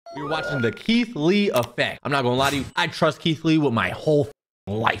You're watching the Keith Lee effect. I'm not gonna lie to you. I trust Keith Lee with my whole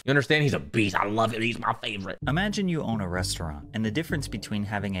life. You understand? He's a beast. I love him. He's my favorite. Imagine you own a restaurant, and the difference between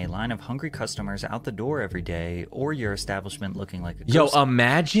having a line of hungry customers out the door every day or your establishment looking like a ghost. Yo,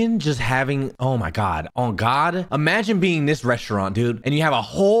 imagine just having, oh my God, on God, imagine being this restaurant, dude, and you have a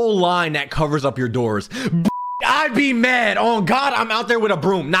whole line that covers up your doors. I'd be mad. On God, I'm out there with a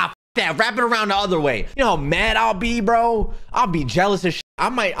broom. Nah, that, wrap it around the other way. You know how mad I'll be, bro? I'll be jealous as shit.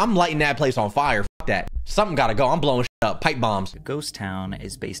 I'm lighting that place on fire. Fuck that. Something gotta go. I'm blowing shit up. Pipe bombs. A ghost town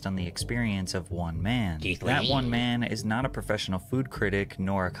is based on the experience of one man. That one man is not a professional food critic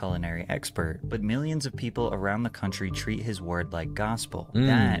nor a culinary expert, but millions of people around the country treat his word like gospel.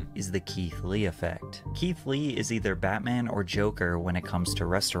 That is the Keith Lee effect. Keith Lee is either Batman or Joker when it comes to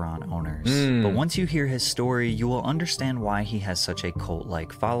restaurant owners. But once you hear his story, you will understand why he has such a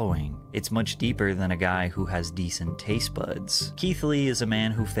cult-like following. It's much deeper than a guy who has decent taste buds. Keith Lee is a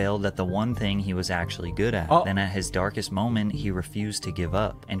man who failed at the one thing he was actually good at. Then at his darkest moment, he refused to give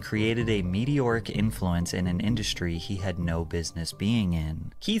up and created a meteoric influence in an industry he had no business being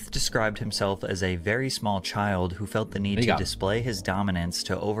in. Keith described himself as a very small child who felt the need to display his dominance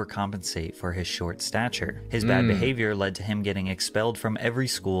to overcompensate for his short stature. His bad behavior led to him getting expelled from every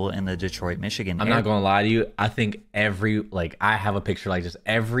school in the Detroit, Michigan area. I'm not gonna lie to you. I think I have a picture like this.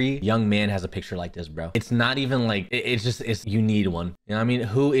 Every young man has a picture like this, bro. It's not even like, it's you need one. You know what I mean?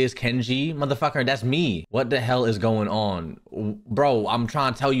 Who is Kenji? Motherfucker, that's me. What the hell is going on? Bro, I'm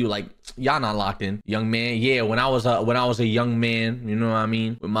trying to tell you, like, y'all not locked in. Young man, yeah, when I was a young man, you know what I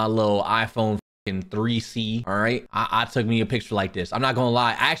mean? With my little iPhone 3C, all right? I took me a picture like this. I'm not gonna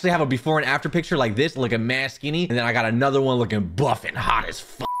lie. I actually have a before and after picture like this, looking mad skinny, and then I got another one looking buff and hot as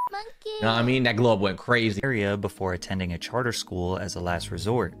fuck. You know what I mean? That glow up went crazy. Area before attending a charter school as a last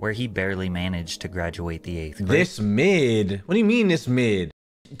resort, where he barely managed to graduate the 8th grade. This mid? What do you mean this mid?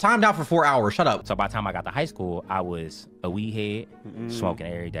 Timed out for 4 hours. Shut up. So by the time I got to high school, I was a weed head, smoking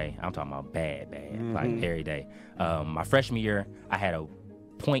every day. I'm talking about bad, like every day. My freshman year, I had a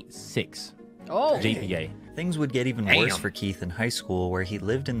 0.6 GPA. Things would get even worse for Keith in high school, where he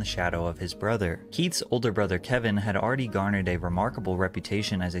lived in the shadow of his brother. Keith's older brother Kevin had already garnered a remarkable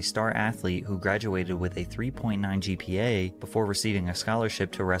reputation as a star athlete who graduated with a 3.9 GPA before receiving a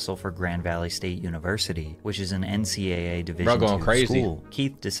scholarship to wrestle for Grand Valley State University, which is an NCAA Division II school.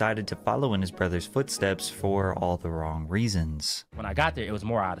 Keith decided to follow in his brother's footsteps for all the wrong reasons. When I got there, it was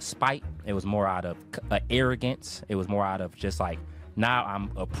more out of spite. It was more out of arrogance. It was more out of just like, now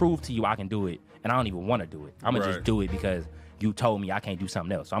I'm approved to you, I can do it. And I don't even want to do it. I'm going to just do it because you told me I can't do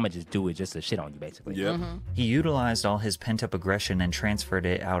something else. So I'm going to just do it just to shit on you, basically. He utilized all his pent-up aggression and transferred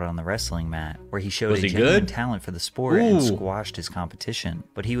it out on the wrestling mat, where he showed a genuine talent for the sport and squashed his competition.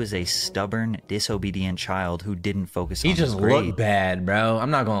 But he was a stubborn, disobedient child who didn't focus on his grades. He just looked bad, bro. I'm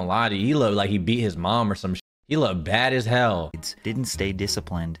not going to lie to you. He looked like he beat his mom or some shit. He looked bad as hell. Didn't stay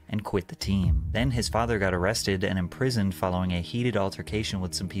disciplined and quit the team. Then his father got arrested and imprisoned following a heated altercation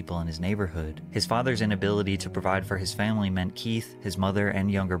with some people in his neighborhood. His father's inability to provide for his family meant Keith, his mother,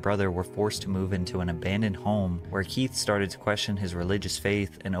 and younger brother were forced to move into an abandoned home, where Keith started to question his religious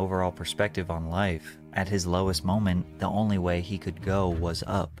faith and overall perspective on life. At his lowest moment, the only way he could go was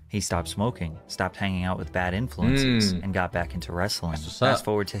up. He stopped smoking, stopped hanging out with bad influences, and got back into wrestling. Fast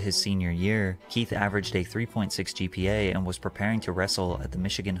forward to his senior year, Keith averaged a 3.6 GPA and was preparing to wrestle at the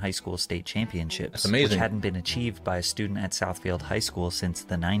Michigan High School State Championships, which hadn't been achieved by a student at Southfield High School since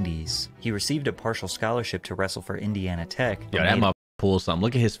the 90s. He received a partial scholarship to wrestle for Indiana Tech. Pull something.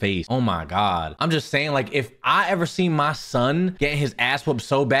 Look at his face. Oh my God. I'm just saying, like, if I ever see my son getting his ass whooped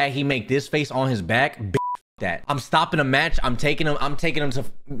so bad he make this face on his back, that. I'm stopping a match. I'm taking him to...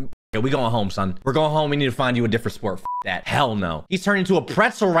 Yeah, we going home, son. We're going home. We need to find you a different sport. F that. Hell no. He's turning into a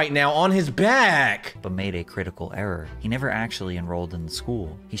pretzel right now on his back. But made a critical error. He never actually enrolled in the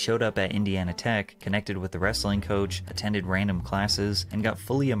school. He showed up at Indiana Tech, connected with the wrestling coach, attended random classes, and got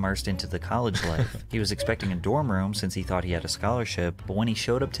fully immersed into the college life. He was expecting a dorm room since he thought he had a scholarship, but when he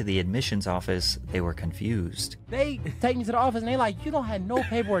showed up to the admissions office, they were confused. They take me to the office and they like, you don't have no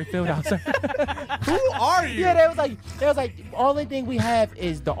paperwork filled out, sir. Who are you? Yeah, they was like, only thing we have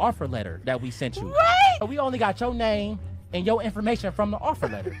is the offer letter that we sent you. Right? We only got your name and your information from the offer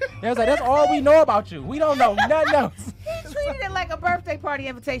letter. They was like, that's all we know about you. We don't know nothing else. He treated it like a birthday party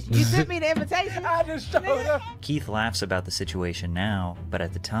invitation. You sent me the invitation. I just showed up. Keith laughs about the situation now, but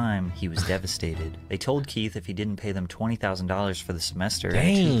at the time, he was devastated. They told Keith if he didn't pay them $20,000 for the semester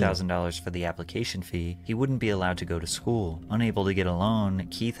and $2,000 for the application fee, he wouldn't be allowed to go to school. Unable to get a loan,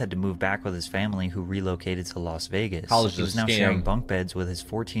 Keith had to move back with his family, who relocated to Las Vegas. He was now sharing bunk beds with his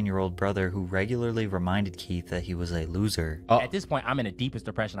 14-year-old brother, who regularly reminded Keith that he was a loser. closer. At this point, I'm in the deepest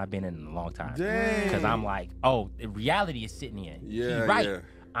depression I've been in a long time. Dang. Because I'm like, oh, the reality is sitting in. Yeah, He's right. yeah.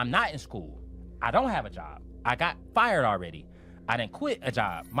 I'm not in school. I don't have a job. I got fired already. I didn't quit a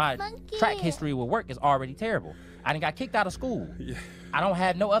job. My track history with work is already terrible. I done got kicked out of school. Yeah. I don't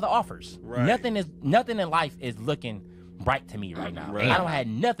have no other offers. Right. Nothing in life is looking bright to me right now. Right. I don't have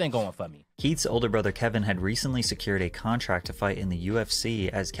nothing going for me. Keith's older brother Kevin had recently secured a contract to fight in the UFC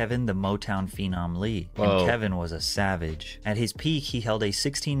as Kevin the Motown Phenom Lee, and Kevin was a savage. At his peak, he held a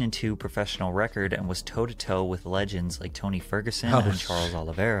 16-2 professional record and was toe-to-toe with legends like Tony Ferguson and Charles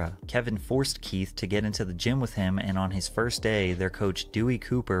Oliveira. Kevin forced Keith to get into the gym with him, and on his first day, their coach Dewey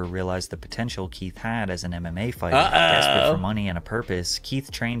Cooper realized the potential Keith had as an MMA fighter. Desperate for money and a purpose,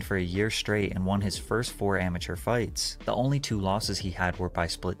 Keith trained for a year straight and won his first 4 amateur fights. The only 2 losses he had were by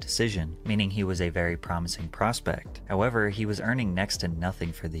split decision, meaning he was a very promising prospect. However, he was earning next to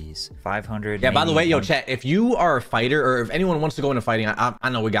nothing for these. 500. Yeah, by the way, yo, chat, if you are a fighter or if anyone wants to go into fighting, I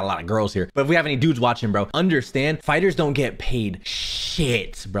know we got a lot of girls here, but if we have any dudes watching, bro, understand fighters don't get paid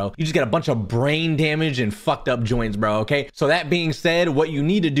shit, bro. You just get a bunch of brain damage and fucked up joints, bro, okay? So that being said, what you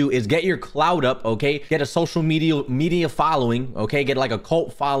need to do is get your clout up, okay? Get a social media following, okay? Get like a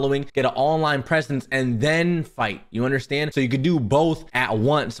cult following, get an online presence, and then fight. You understand? So you could do both at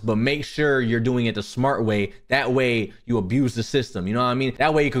once, but make sure you're doing it the smart way. That way you abuse the system. You know what I mean?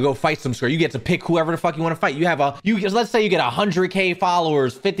 That way you could go fight some score. You get to pick whoever the fuck you want to fight. You have let's say you get 100K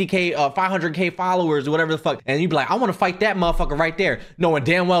followers, 50K, 500K followers, or whatever the fuck. And you be like, I want to fight that motherfucker right there. Knowing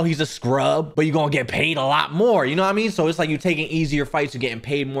damn well he's a scrub, but you're going to get paid a lot more. You know what I mean? So it's like you're taking easier fights. You're getting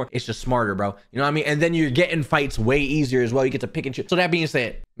paid more. It's just smarter, bro. You know what I mean? And then you're getting fights way easier as well. You get to pick and choose. So that being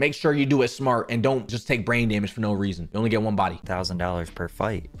said, make sure you do it smart and don't just take brain damage for no reason. You only get one body. $1,000 per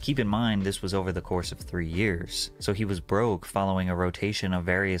fight. Keep in mind, this was over the course of 3 years, so he was broke following a rotation of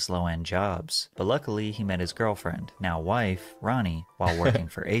various low-end jobs. But luckily, he met his girlfriend, now wife, Ronnie, while working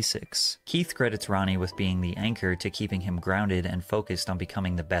for ASICS. Keith credits Ronnie with being the anchor to keeping him grounded and focused on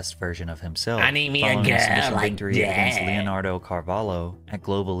becoming the best version of himself. I need me a girl like victory that. against Leonardo Carvalho at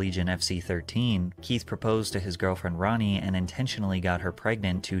Global Legion FC 13, Keith proposed to his girlfriend Ronnie and intentionally got her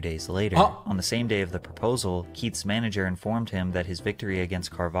pregnant 2 days later. On the same day of the proposal, Keith's manager informed him that his victory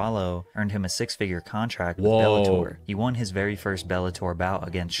against Carvalho earned him a 6-figure contract with Bellator. He won his very first Bellator bout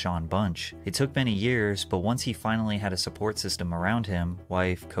against Sean Bunch. It took many years, but once he finally had a support system around him,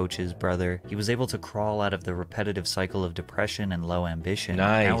 wife, coaches, brother, he was able to crawl out of the repetitive cycle of depression and low ambition.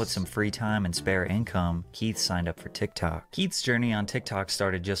 Now with some free time and spare income, Keith signed up for TikTok. Keith's journey on TikTok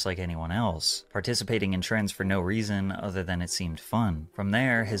started just like anyone else, participating in trends for no reason other than it seemed fun. From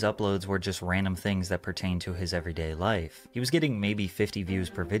there, his uploads were just random things that pertained to his everyday life. He was getting maybe 50 views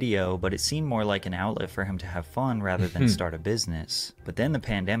per video, but it seemed more like an outlet for him to have fun rather than start a business. But then the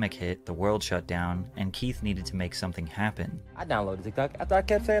pandemic hit, the world shut down, and Keith needed to make something happen. I downloaded TikTok after I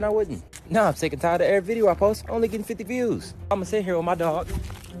kept saying I wouldn't. Now I'm sick and tired of every video I post, only getting 50 views. I'm gonna sit here with my dog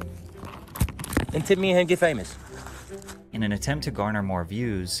and tip me and him get famous. In an attempt to garner more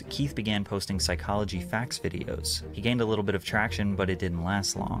views, Keith began posting psychology facts videos. He gained a little bit of traction, but it didn't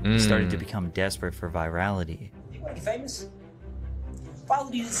last long. He started to become desperate for virality. You wanna get famous? Follow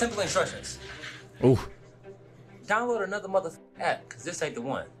these simple instructions. Ooh. Download another motherfucking app, cause this ain't the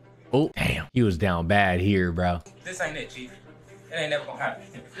one. Oh, damn. He was down bad here, bro. This ain't it, Chief. It ain't never gonna happen.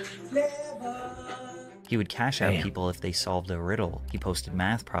 Never. He would cash out people if they solved a riddle. He posted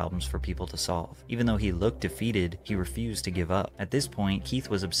math problems for people to solve. Even though he looked defeated, he refused to give up. At this point, Keith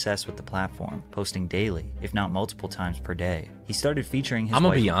was obsessed with the platform, posting daily, if not multiple times per day. He started featuring his I'm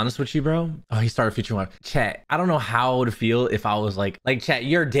gonna be honest with you, bro. Oh, he started featuring my chat. I don't know how I would feel if I was like chat,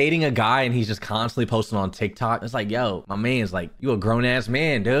 you're dating a guy and he's just constantly posting on TikTok. It's like, yo, my man's like, you a grown ass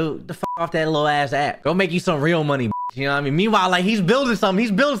man, dude. The fuck off that little ass app. Go make you some real money. You know what I mean? Meanwhile, like, he's building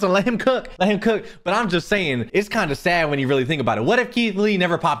something. Let him cook. But I'm just saying, it's kind of sad when you really think about it. What if Keith Lee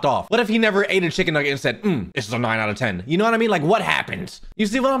never popped off? What if he never ate a chicken nugget and said, this is a 9 out of 10? You know what I mean? Like, what happens? You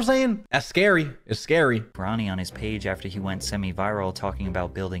see what I'm saying? That's scary. It's scary. Ronnie on his page after he went semi-viral talking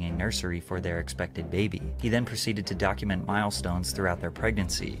about building a nursery for their expected baby. He then proceeded to document milestones throughout their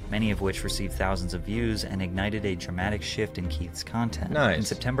pregnancy, many of which received thousands of views and ignited a dramatic shift in Keith's content. Nice. In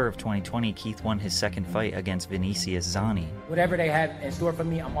September of 2020, Keith won his second fight against Vinicius Zani. Whatever they have in store for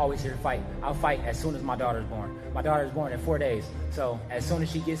me, I'm always here to fight. I'll fight as soon as my daughter's born. My daughter's born in 4 days, so as soon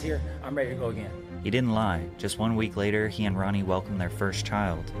as she gets here, I'm ready to go again. He didn't lie. Just 1 week later, he and Ronnie welcomed their first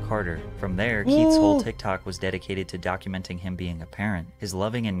child, Carter. From there, Keith's whole TikTok was dedicated to documenting him being a parent. His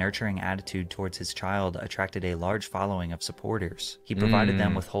loving and nurturing attitude towards his child attracted a large following of supporters. He provided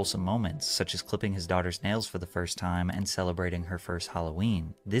them with wholesome moments, such as clipping his daughter's nails for the first time and celebrating her first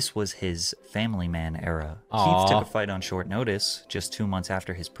Halloween. This was his family man era. Keith took a fight on short notice, just 2 months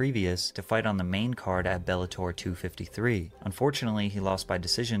after his previous, to fight on the main card at Bellator 253. Unfortunately, he lost by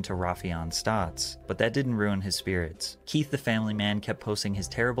decision to Rafion Stotts, but that didn't ruin his spirits. Keith the family man kept posting his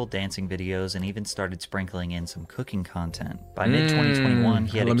terrible dancing videos and even started sprinkling in some cooking content. By mid-2021,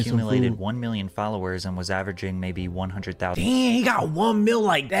 he had accumulated 1 million followers and was averaging maybe 100,000. Damn, he got 1 mil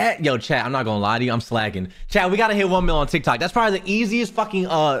like that. Yo, chat, I'm not gonna lie to you, I'm slacking. Chat, we gotta hit 1 mil on TikTok. That's probably the easiest fucking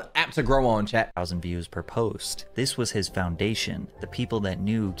app to grow on, chat. 1,000 views per post. This was his foundation, the people that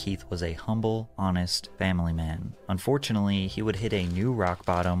knew Keith was a humble, honest family man. Unfortunately, he would hit a new rock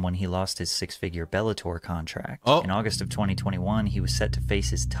bottom when he lost his 6-figure Bellator contract. In August of 2021, he was set to face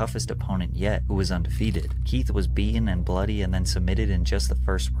his toughest opponent yet, who was undefeated. Keith was beaten and bloody and then submitted in just the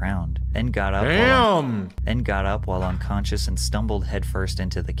first round. Then got up while unconscious and stumbled headfirst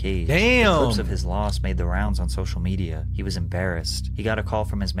into the cage. The clips of his loss made the rounds on social media. He was embarrassed. He got a call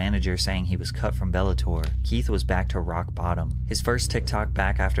from his manager saying he was cut from Bellator. Keith was back to rock bottom. His first TikTok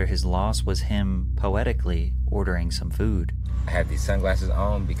back after his loss was him, poetically, ordering some food. I have these sunglasses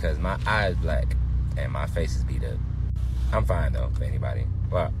on because my eyes black and my face is beat up. I'm fine though, for anybody.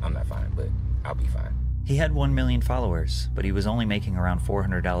 Well, I'm not fine, but I'll be fine. He had 1 million followers, but he was only making around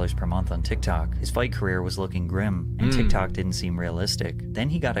 $400 per month on TikTok. His fight career was looking grim, and TikTok didn't seem realistic. Then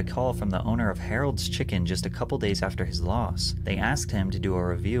he got a call from the owner of Harold's Chicken just a couple days after his loss. They asked him to do a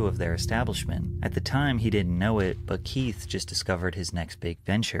review of their establishment. At the time, he didn't know it, but Keith just discovered his next big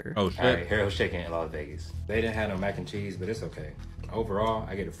venture. Oh, shit. Harold's Chicken in Las Vegas. They didn't have no mac and cheese, but it's okay. Overall,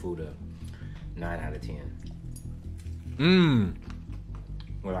 I get the food a 9 out of 10.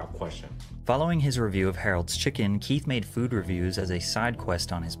 Without question. Following his review of Harold's Chicken, Keith made food reviews as a side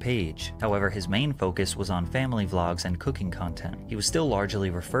quest on his page. However, his main focus was on family vlogs and cooking content. He was still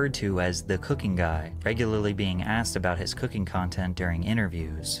largely referred to as the cooking guy, regularly being asked about his cooking content during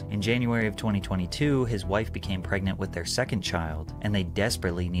interviews. In January of 2022, his wife became pregnant with their second child, and they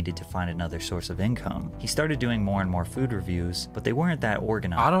desperately needed to find another source of income. He started doing more and more food reviews, but they weren't that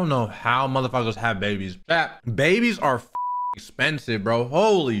organized. I don't know how motherfuckers have babies. Babies are expensive, bro.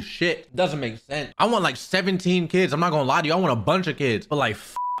 Holy shit. Doesn't make sense. I want like 17 kids. I'm not gonna lie to you. I want a bunch of kids. But like,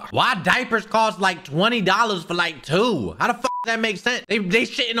 why diapers cost like $20 for like 2? How the fuck that makes sense? They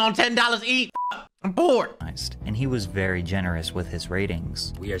shitting on $10 each. I'm bored. And he was very generous with his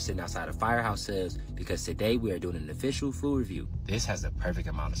ratings. We are sitting outside of Firehouse Sales because today we are doing an official food review. This has the perfect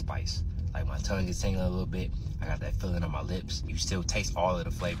amount of spice. Like my tongue is tingling a little bit. I got that feeling on my lips. You still taste all of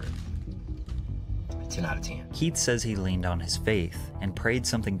the flavor. 10 out of 10. Keith says he leaned on his faith and prayed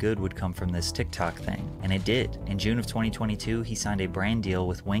something good would come from this TikTok thing, and it did. In June of 2022, he signed a brand deal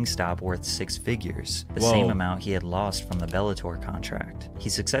with Wingstop worth 6 figures, the same amount he had lost from the Bellator contract. He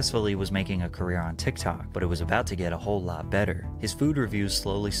successfully was making a career on TikTok, but it was about to get a whole lot better. His food reviews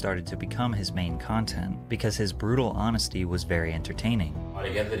slowly started to become his main content because his brutal honesty was very entertaining.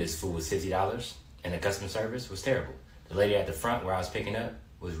 Altogether, this food was $50, and the customer service was terrible. The lady at the front where I was picking up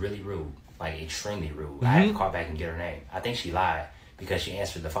was really rude. Like extremely rude. I had to call back and get her name. I think she lied because she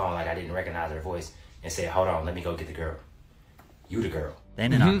answered the phone like I didn't recognize her voice and said, "Hold on, let me go get the girl. You the girl."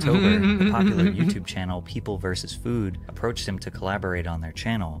 Then in October, the popular YouTube channel People vs. Food approached him to collaborate on their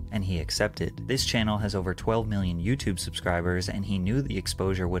channel, and he accepted. This channel has over 12 million YouTube subscribers, and he knew the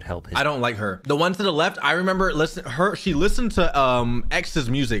exposure would help his— I don't like her. The one to the left, I remember she listened to X's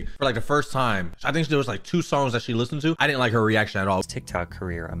music for like the first time. I think there was like 2 songs that she listened to. I didn't like her reaction at all. TikTok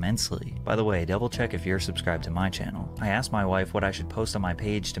career immensely. By the way, double check if you're subscribed to my channel. I asked my wife what I should post on my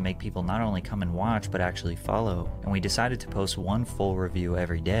page to make people not only come and watch, but actually follow, and we decided to post one full review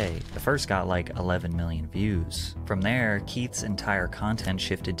every day. The first got like 11 million views. From there, Keith's entire content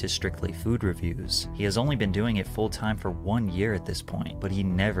shifted to strictly food reviews. He has only been doing it full-time for 1 year at this point, but he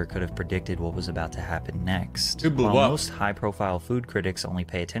never could have predicted what was about to happen next. While most high-profile food critics only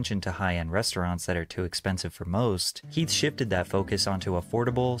pay attention to high-end restaurants that are too expensive for most, Keith shifted that focus onto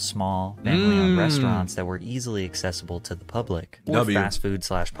affordable, small, family-owned restaurants that were easily accessible to the public, or fast food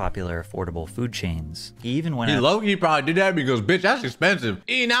 / popular affordable food chains. He even went low-key probably did that because, bitch, that's expensive.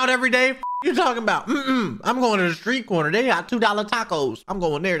 Eating out every day, you talking about? I'm going to the street corner. They got $2 tacos. I'm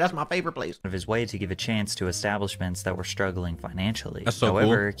going there. That's my favorite place. Of his way to give a chance to establishments that were struggling financially. That's so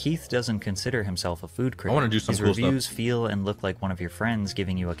However, cool. Keith doesn't consider himself a food critic. I want to do some His cool reviews stuff. feel and look like one of your friends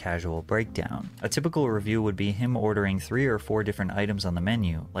giving you a casual breakdown. A typical review would be him ordering 3 or 4 different items on the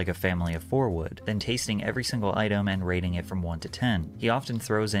menu, like a family of 4 would, then tasting every single item and rating it from 1 to 10. He often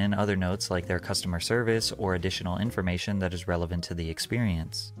throws in other notes like their customer service or additional information that is relevant to the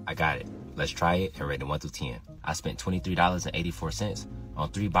experience. I got it. Let's try it and rate it 1 through 10. I spent $23.84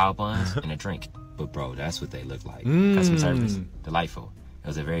 on 3 bao buns and a drink. But bro, that's what they look like. Customer service, delightful. It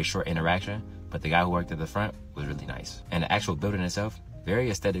was a very short interaction, but the guy who worked at the front was really nice. And the actual building itself,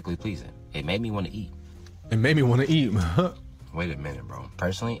 very aesthetically pleasing. It made me want to eat. It made me want to eat. Wait a minute, bro.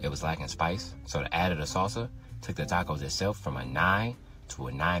 Personally, it was lacking spice, so the add of the salsa took the tacos itself from a 9 to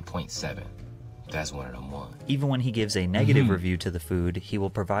a 9.7. That's one of them ones. Even when he gives a negative review to the food, he will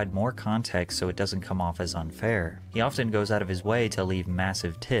provide more context so it doesn't come off as unfair. He often goes out of his way to leave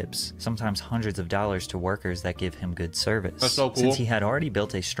massive tips, sometimes hundreds of dollars to workers that give him good service. That's so cool. Since he had already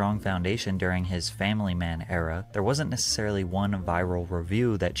built a strong foundation during his family man era, there wasn't necessarily one viral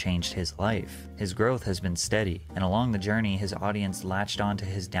review that changed his life. His growth has been steady, and along the journey, his audience latched onto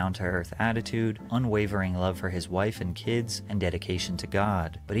his down-to-earth attitude, unwavering love for his wife and kids, and dedication to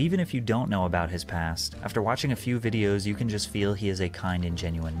God. But even if you don't know about his past, after watching a few videos, you can just feel he is a kind and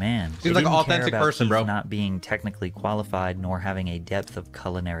genuine man. Seems like an authentic person, bro. Not being technically qualified nor having a depth of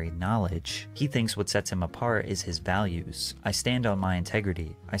culinary knowledge. He thinks what sets him apart is his values. I stand on my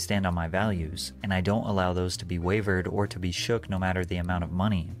integrity, I stand on my values, and I don't allow those to be wavered or to be shook no matter the amount of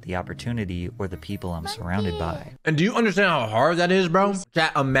money, the opportunity, or the people I'm surrounded by. And do you understand how hard that is, bro?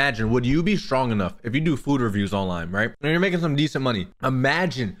 Chat, imagine, would you be strong enough if you do food reviews online, right? And you're making some decent money.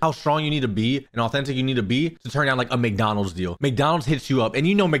 Imagine how strong you need to be and authentic you need to be to turn down like a McDonald's deal. McDonald's hits you up and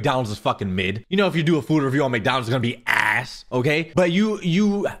you know McDonald's is fucking mid. You know if you do a food review on McDonald's, it's gonna be ass, okay? But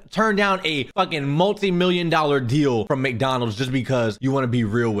you turn down a fucking multi-million-dollar deal from McDonald's just because you want to be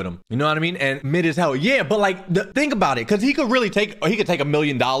real with them. You know what I mean? And mid as hell. Yeah, but like, think about it, because he could take $1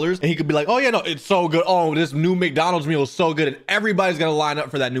 million and he could be like, oh yeah, no, it's so good. Oh, this new McDonald's meal is so good. And everybody's gonna line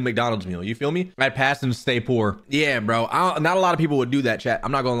up for that new McDonald's meal. You feel me? I pass and stay poor. Yeah, bro. Not a lot of people would do that, chat.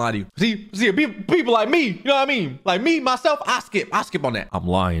 I'm not gonna lie to you. See, people like me, you know what I mean? Like me, myself, I skip on that. I'm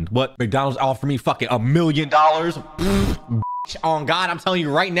lying. What? McDonald's offer me fucking $1 million? On God, I'm telling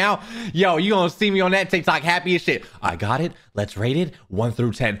you right now, yo, you gonna see me on that TikTok happy as shit. I got it. Let's rate it 1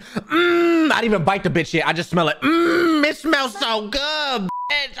 through 10. I didn't even bite the bitch yet. I just smell it. It smells so good,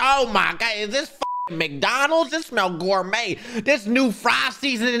 bitch. Oh my God, is this McDonald's? This smell gourmet. This new fry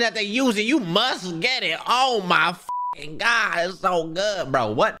seasoning that they using, you must get it. Oh my God, it's so good,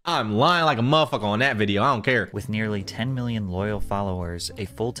 bro. What? I'm lying like a motherfucker on that video. I don't care. With nearly 10 million loyal followers, a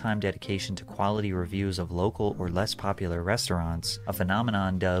full-time dedication to quality reviews of local or less popular restaurants, a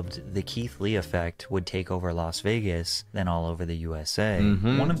phenomenon dubbed the Keith Lee effect would take over Las Vegas, then all over the USA.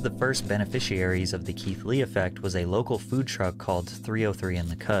 One of the first beneficiaries of the Keith Lee effect was a local food truck called 303 in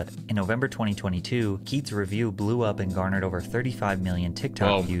the Cut. In November 2022, Keith's review blew up and garnered over 35 million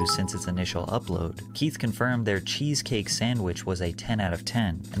TikTok views since its initial upload. Keith confirmed their cheesecake sandwich was a 10 out of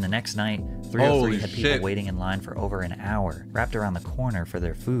 10, and the next night, 303 had people waiting in line for over an hour, wrapped around the corner for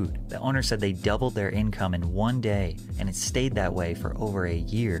their food. The owner said they doubled their income in one day, and it stayed that way for over a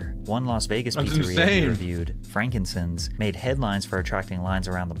year. One Las Vegas pizzeria he reviewed, Frankincense, made headlines for attracting lines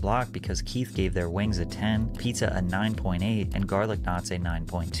around the block because Keith gave their wings a 10, pizza a 9.8, and garlic knots a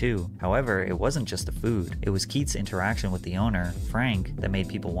 9.2. However, it wasn't just the food. It was Keith's interaction with the owner, Frank, that made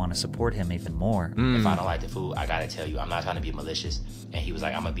people want to support him even more. If I don't like the food, I gotta tell you, I'm not trying to be malicious. And he was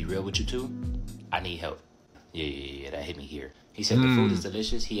like, I'm gonna be real with you too. I need help. Yeah, that hit me here. He said the food is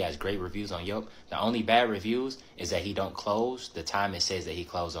delicious. He has great reviews on Yelp. The only bad reviews is that he don't close the time it says that he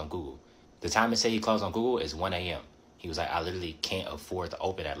closed on Google. The time it says he closed on Google is 1 a.m. He was like, I literally can't afford to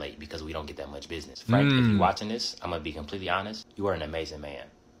open that late because we don't get that much business. Frank, if you're watching this, I'm gonna be completely honest. You are an amazing man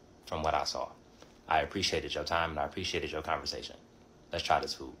from what I saw. I appreciated your time and I appreciated your conversation. Let's try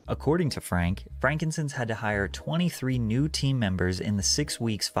this food. According to Frank, Frankincense had to hire 23 new team members in the 6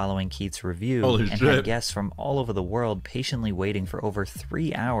 weeks following Keith's review had guests from all over the world patiently waiting for over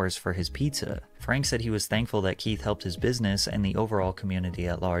 3 hours for his pizza. Frank said he was thankful that Keith helped his business and the overall community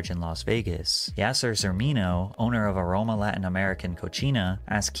at large in Las Vegas. Yasser Zermino, owner of Aroma Latin American Cochina,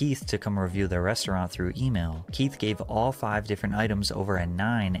 asked Keith to come review their restaurant through email. Keith gave all 5 different items over a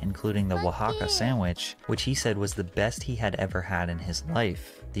 9, including the Oaxaca sandwich, which he said was the best he had ever had in his his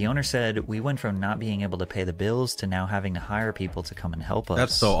life. The owner said, "We went from not being able to pay the bills to now having to hire people to come and help us."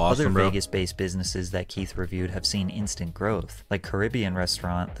 That's so awesome, Other bro. Vegas-based businesses that Keith reviewed have seen instant growth, like Caribbean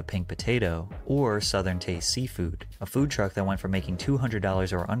restaurant The Pink Potato or Southern Taste Seafood, a food truck that went from making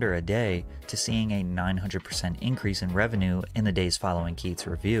 $200 or under a day to seeing a 900% increase in revenue in the days following Keith's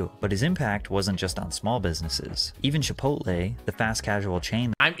review. But his impact wasn't just on small businesses. Even Chipotle, the fast casual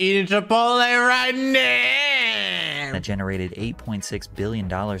chain I'm eating Chipotle right now. that generated $8.6 billion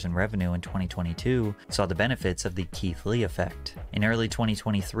in revenue in 2022, saw the benefits of the Keith Lee effect. In early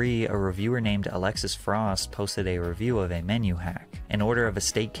 2023, a reviewer named Alexis Frost posted a review of a menu hack, an order of a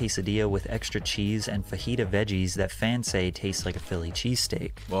steak quesadilla with extra cheese and fajita veggies that fans say tastes like a Philly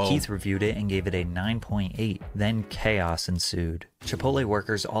cheesesteak. Keith reviewed it and gave it a 9.8. Then chaos ensued. Chipotle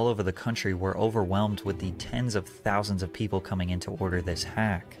workers all over the country were overwhelmed with the tens of thousands of people coming in to order this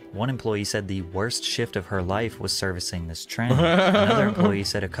hack. One employee said the worst shift of her life was servicing this trend. Another employee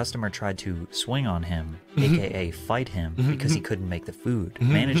said a customer tried to swing on him, aka fight him, because he couldn't make the food.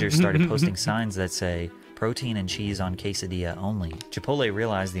 Managers started posting signs that say, "Protein and cheese on quesadilla only." Chipotle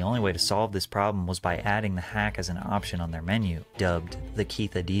realized the only way to solve this problem was by adding the hack as an option on their menu, dubbed the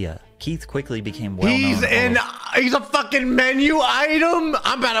Keithadilla. Keith quickly became well known. He's a fucking menu item.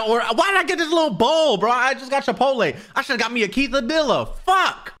 I'm about to order. Why did I get this little bowl, bro? I just got Chipotle. I should have got me a quesadilla.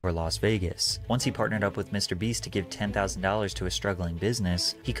 Fuck. For Las Vegas. Once he partnered up with Mr. Beast to give $10,000 to a struggling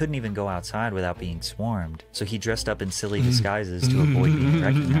business, he couldn't even go outside without being swarmed, so he dressed up in silly disguises to avoid being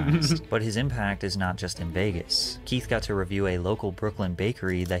recognized. But his impact is not just in Vegas. Keith got to review a local Brooklyn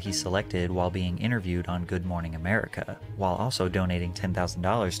bakery that he selected while being interviewed on Good Morning America, while also donating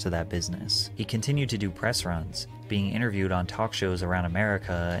 $10,000 to that business. He continued to do press runs, being interviewed on talk shows around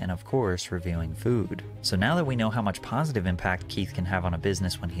America, and of course, reviewing food. So now that we know how much positive impact Keith can have on a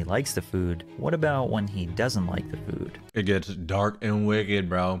business when he likes the food, what about when he doesn't like the food? It gets dark and wicked,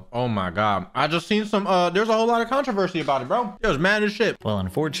 bro. Oh my god. I just seen some, there's a whole lot of controversy about it, bro. It was mad as shit. Well,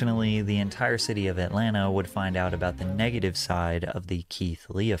 unfortunately, the entire city of Atlanta would find out about the negative side of the Keith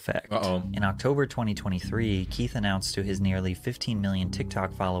Lee effect. In October 2023, Keith announced to his nearly 15 million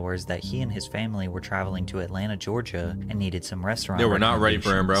TikTok followers that he and his family were traveling to Atlanta, Georgia, and needed some restaurant They were not ready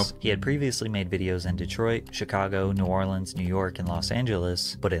for him, bro. He had previously made videos in Detroit, Chicago, New Orleans, New York, and Los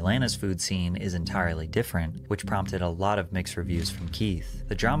Angeles, but Atlanta's food scene is entirely different, which prompted a lot of mixed reviews from Keith.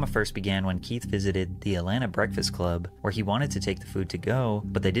 The drama first began when Keith visited the Atlanta Breakfast Club, where he wanted to take the food to go,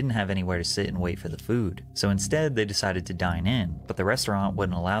 but they didn't have anywhere to sit and wait for the food. So instead, they decided to dine in, but the restaurant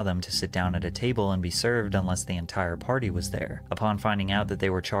wouldn't allow them to sit down at a table and be served unless the entire party was there. Upon finding out that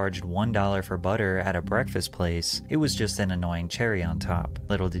they were charged $1 for butter at a breakfast place, it was just an annoying cherry on top.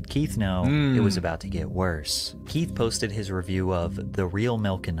 Little did Keith know, it was about to get worse. Keith posted his review of The Real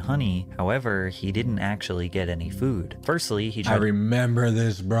Milk and Honey, however, he didn't actually get any food. Firstly, he tried I remember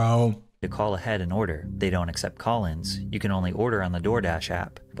this, bro. to call ahead and order. They don't accept call-ins. You can only order on the DoorDash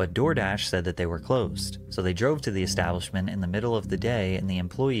app. But DoorDash said that they were closed. So they drove to the establishment in the middle of the day and the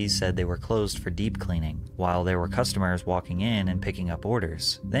employees said they were closed for deep cleaning, while there were customers walking in and picking up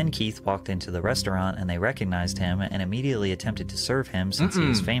orders. Then Keith walked into the restaurant and they recognized him and immediately attempted to serve him since he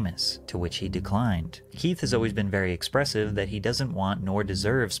is famous, to which he declined. Keith has always been very expressive that he doesn't want nor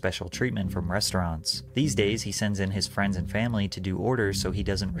deserve special treatment from restaurants. These days he sends in his friends and family to do orders so he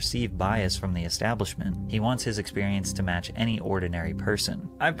doesn't receive bias from the establishment. He wants his experience to match any ordinary person.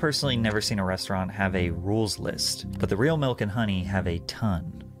 I've personally never seen a restaurant have a rules list, but the Real Milk and Honey have a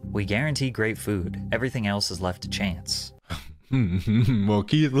ton. We guarantee great food. Everything else is left to chance. Well,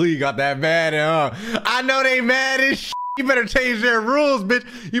 Keith Lee got that bad, huh? I know they mad as shit. You better change their rules, bitch.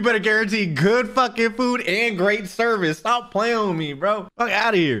 You better guarantee good fucking food and great service. Stop playing with me, bro. Fuck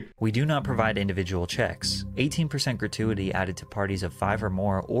out of here. We do not provide individual checks. 18% gratuity added to parties of 5 or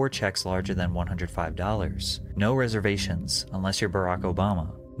more or checks larger than $105. No reservations, unless you're Barack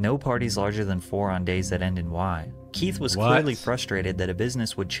Obama. No parties larger than 4 on days that end in Y. Keith was clearly frustrated that a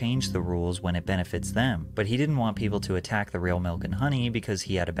business would change the rules when it benefits them, but he didn't want people to attack the Real Milk and Honey because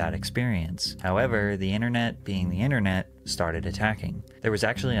he had a bad experience. However, the internet, being the internet, started attacking. There was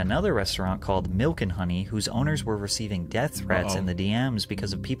actually another restaurant called Milk and Honey whose owners were receiving death threats in the DMs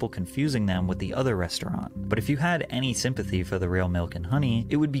because of people confusing them with the other restaurant. But if you had any sympathy for the Real Milk and Honey,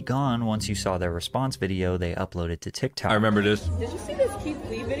 it would be gone once you saw their response video they uploaded to TikTok. I remember this. Did you see this Keith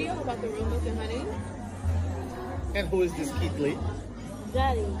Lee video about the Real Milk and Honey? And who is this Keith Lee?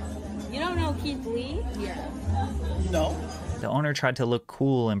 Daddy, you don't know Keith Lee? Yeah. No. The owner tried to look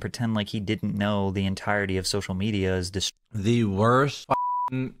cool and pretend like he didn't know the entirety of social media is the worst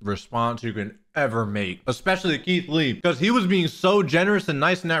response you can ever make, especially Keith Lee, because he was being so generous and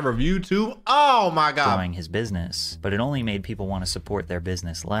nice in that review too. Oh my god. Growing his business, but it only made people want to support their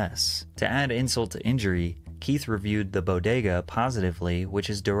business less. To add insult to injury, Keith reviewed the bodega positively, which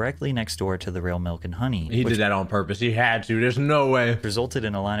is directly next door to the Real Milk and Honey. He did that on purpose. He had to. There's no way. Resulted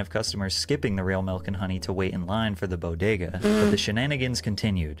in a line of customers skipping the Real Milk and Honey to wait in line for the bodega. But the shenanigans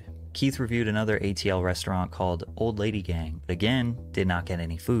continued. Keith reviewed another ATL restaurant called Old Lady Gang, but again, did not get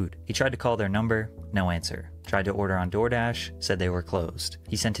any food. He tried to call their number, no answer. Tried to order on DoorDash, said they were closed.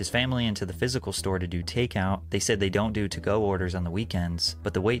 He sent his family into the physical store to do takeout. They said they don't do to-go orders on the weekends,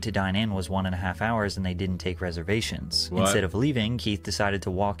 but the wait to dine in was 1.5 hours and they didn't take reservations. What? Instead of leaving, Keith decided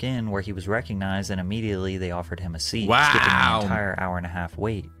to walk in where he was recognized and immediately they offered him a seat, skipping the entire 1.5-hour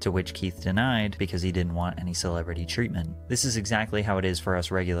wait, to which Keith denied because he didn't want any celebrity treatment. This is exactly how it is for us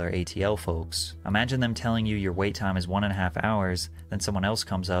regular ATL folks. Imagine them telling you your wait time is 1.5 hours, then someone else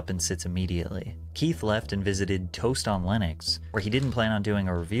comes up and sits immediately. Keith left and visited Toast on Lennox, where he didn't plan on doing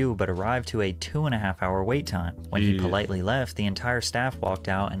a review but arrived to a 2.5-hour wait time. When he politely left, the entire staff walked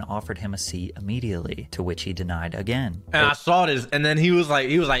out and offered him a seat immediately, to which he denied again. And I saw this, and then he was like,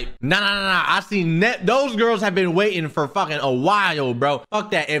 nah, I seen those girls have been waiting for fucking a while, bro.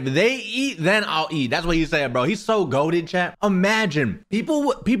 Fuck that. If they eat, then I'll eat. That's what he said, bro. He's so goated, chat. Imagine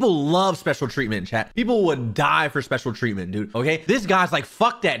people love special treatment, chat. People would die for special treatment, dude. Okay, this guy's like,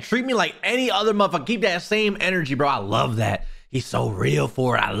 fuck that. Treat me like any other motherfucker. Keep that same energy, bro. I love that. He's so real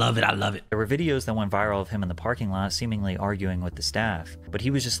for it. I love it. I love it. There were videos that went viral of him in the parking lot seemingly arguing with the staff, but he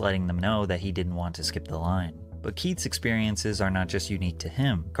was just letting them know that he didn't want to skip the line. But Keith's experiences are not just unique to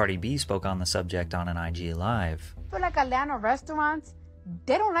him. Cardi B spoke on the subject on an IG Live. I feel like Atlanta restaurants,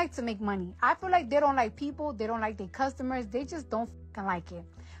 they don't like to make money. I feel like they don't like people. They don't like their customers. They just don't fucking like it.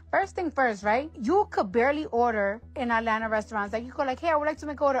 First thing first, right? You could barely order in Atlanta restaurants. Like you go like, hey, I would like to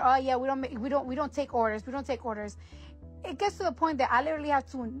make an order. Oh yeah, we don't take orders. We don't take orders. It gets to the point that I literally have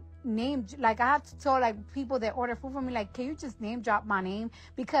to name, like I have to tell like people that order food from me, like, can you just name drop my name?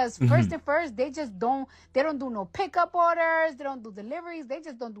 Because first and first, they don't do no pickup orders. They don't do deliveries. They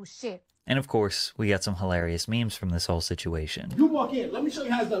just don't do shit. And of course, we got some hilarious memes from this whole situation. You walk in. Let me show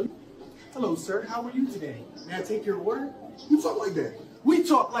you how it's done. Hello, sir. How are you today? May I take your order? You talk like that. We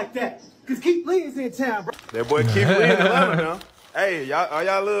talk like that. Because Keith Lee is in town, bro. That boy Keith Lee in Atlanta now. Hey,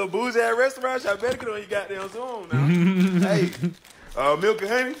 y'all little boozy at restaurants? Y'all better get on your goddamn Zoom now. Hey, milk and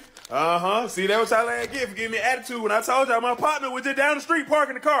honey? Uh-huh. See, that was y'all ain't get for giving me attitude when I told y'all my partner was just down the street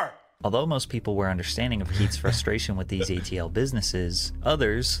parking the car. Although most people were understanding of Keith's frustration with these ATL businesses,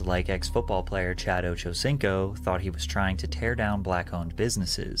 others, like ex-football player Chad Ochocinco, thought he was trying to tear down black-owned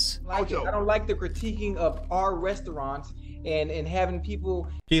businesses. I don't like the critiquing of our restaurants and having people.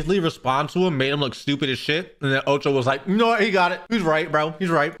 Keith Lee respond to him, made him look stupid as shit, and then Ocho was like, you know what, he got it. He's right, bro. He's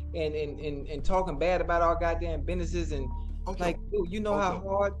right. And talking bad about our goddamn businesses and like, dude, you know how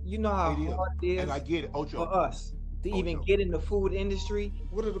hard it is. And I get it, Ocho. For us to even get in the food industry.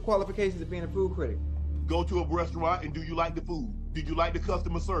 What are the qualifications of being a food critic? Go to a restaurant and do you like the food? Did you like the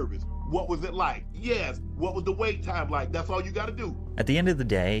customer service? What was it like? Yes. What was the wait time like? That's all you got to do. At the end of the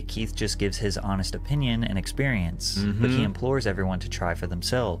day, Keith just gives his honest opinion and experience, but he implores everyone to try for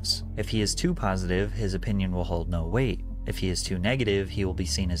themselves. If he is too positive, his opinion will hold no weight. If he is too negative, he will be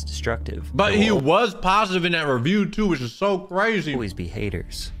seen as destructive. But he was positive in that review too, which is so crazy. Always be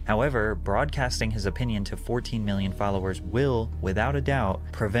haters. However, broadcasting his opinion to 14 million followers will, without a doubt,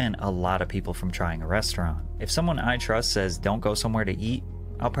 prevent a lot of people from trying a restaurant. If someone I trust says don't go somewhere to eat,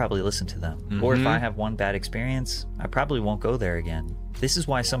 I'll probably listen to them. Or if I have one bad experience, I probably won't go there again. This is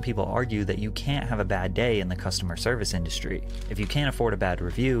why some people argue that you can't have a bad day in the customer service industry. If you can't afford a bad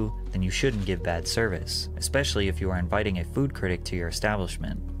review, then you shouldn't give bad service, especially if you are inviting a food critic to your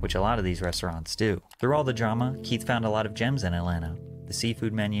establishment, which a lot of these restaurants do. Through all the drama, Keith found a lot of gems in Atlanta. The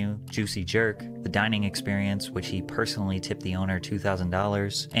seafood menu, juicy jerk, the dining experience, which he personally tipped the owner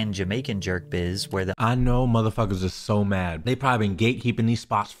 $2,000, and Jamaican jerk biz, where the— I know motherfuckers are so mad. They probably been gatekeeping these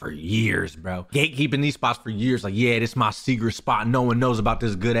spots for years, bro. Gatekeeping these spots for years. Like, yeah, this is my secret spot. No one knows about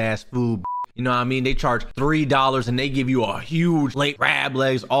this good ass food. You know what I mean? They charge $3 and they give you a huge late crab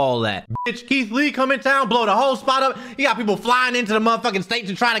legs, all that. Bitch, Keith Lee come in town, blow the whole spot up. You got people flying into the motherfucking state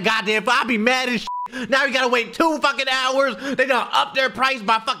to try to goddamn, I'll be mad as shit. Now you gotta wait 2 fucking hours. They done up their price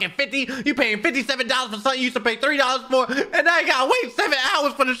by fucking 50. You paying $57 for something you used to pay $3 for, and now you gotta wait 7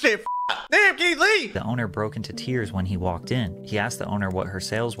 hours for the shit. Damn, Keith Lee! The owner broke into tears when he walked in. He asked the owner what her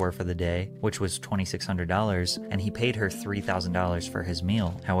sales were for the day, which was $2,600, and he paid her $3,000 for his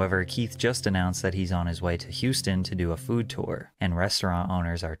meal. However, Keith just announced that he's on his way to Houston to do a food tour, and restaurant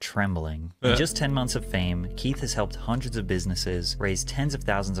owners are trembling. In just 10 months of fame, Keith has helped hundreds of businesses, raised tens of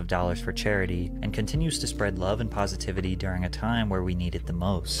thousands of dollars for charity, and continues to spread love and positivity during a time where we need it the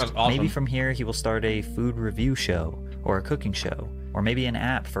most. That's awesome. Maybe from here he will start a food review show, or a cooking show, or maybe an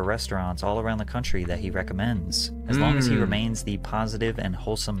app for restaurants all around the country that he recommends. As long as he remains the positive and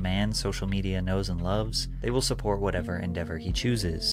wholesome man social media knows and loves, they will support whatever endeavor he chooses.